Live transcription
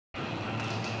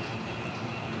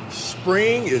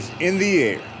Spring is in the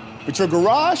air, but your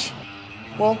garage,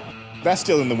 well, that's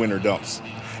still in the winter dumps.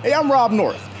 Hey, I'm Rob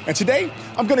North, and today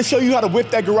I'm going to show you how to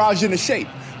whip that garage into shape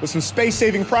with some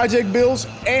space-saving project builds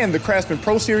and the Craftsman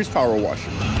Pro Series Power Washer.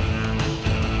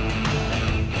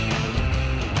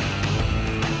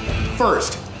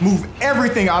 First, move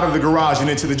everything out of the garage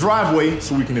and into the driveway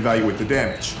so we can evaluate the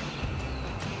damage.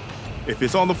 If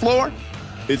it's on the floor,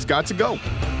 it's got to go.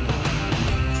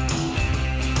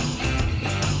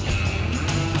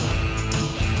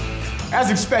 As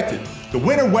expected, the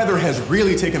winter weather has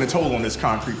really taken a toll on this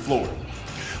concrete floor.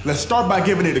 Let's start by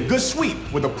giving it a good sweep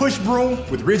with a push broom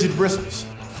with rigid bristles.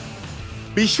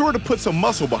 Be sure to put some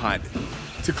muscle behind it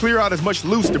to clear out as much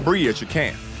loose debris as you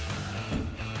can.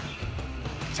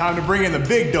 Time to bring in the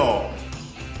big dog,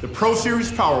 the Pro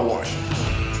Series Power Washer.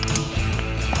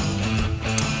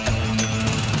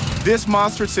 This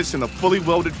monster sits in a fully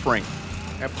welded frame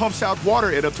and pumps out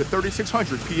water at up to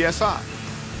 3,600 PSI.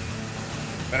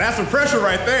 Now that's some pressure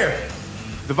right there.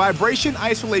 The vibration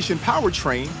isolation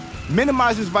powertrain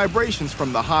minimizes vibrations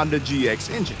from the Honda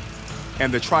GX engine.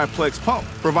 And the triplex pump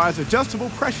provides adjustable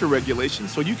pressure regulation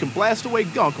so you can blast away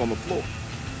gunk on the floor.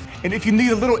 And if you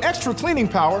need a little extra cleaning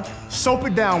power, soap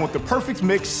it down with the Perfect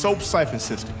Mix soap siphon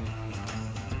system.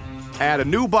 Add a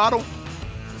new bottle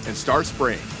and start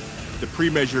spraying. The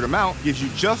pre-measured amount gives you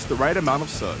just the right amount of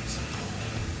suds.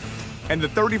 And the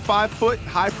 35-foot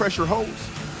high-pressure hose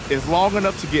is long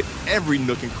enough to get every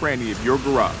nook and cranny of your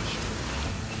garage.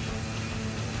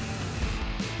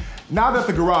 Now that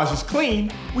the garage is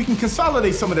clean, we can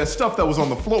consolidate some of that stuff that was on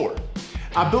the floor.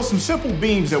 I built some simple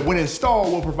beams that when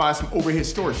installed will provide some overhead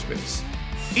storage space.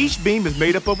 Each beam is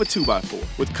made up of a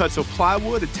 2x4 with cuts of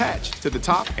plywood attached to the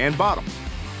top and bottom.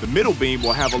 The middle beam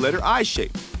will have a letter I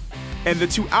shape, and the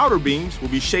two outer beams will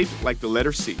be shaped like the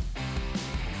letter C.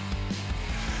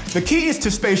 The key is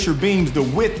to space your beams the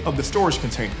width of the storage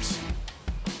containers.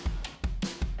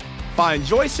 Find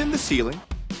joists in the ceiling,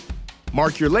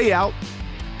 mark your layout,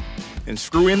 and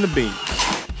screw in the beams.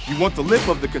 You want the lip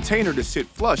of the container to sit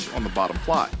flush on the bottom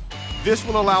ply. This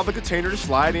will allow the container to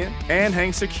slide in and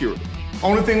hang securely.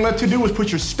 Only thing left to do is put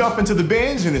your stuff into the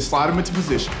bins and then slide them into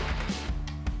position.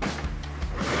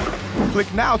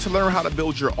 Click now to learn how to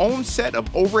build your own set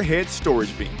of overhead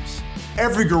storage beams.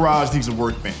 Every garage needs a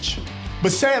workbench.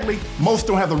 But sadly, most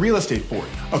don't have the real estate for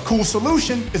it. A cool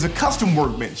solution is a custom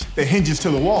workbench that hinges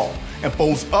to the wall and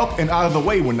folds up and out of the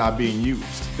way when not being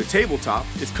used. The tabletop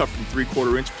is cut from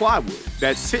 3/4-inch plywood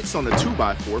that sits on a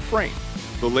 2x4 frame.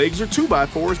 The legs are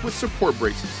 2x4s with support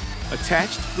braces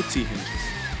attached with T-hinges.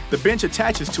 The bench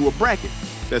attaches to a bracket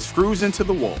that screws into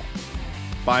the wall.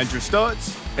 Find your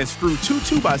studs and screw two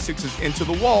 2x6s into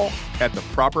the wall at the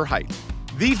proper height.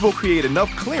 These will create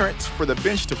enough clearance for the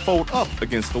bench to fold up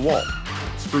against the wall.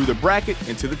 Screw the bracket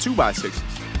into the 2x6s.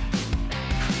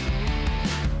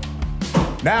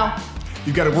 Now,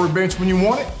 you've got a workbench when you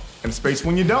want it and space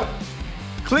when you don't.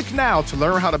 Click now to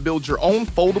learn how to build your own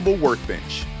foldable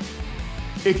workbench.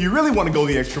 If you really want to go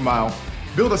the extra mile,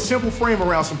 build a simple frame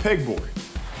around some pegboard.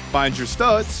 Find your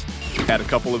studs, add a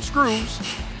couple of screws,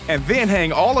 and then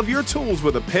hang all of your tools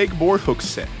with a pegboard hook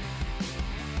set.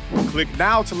 Click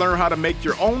now to learn how to make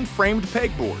your own framed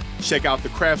pegboard. Check out the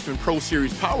Craftsman Pro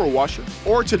Series Power Washer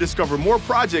or to discover more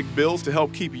project builds to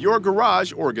help keep your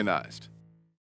garage organized.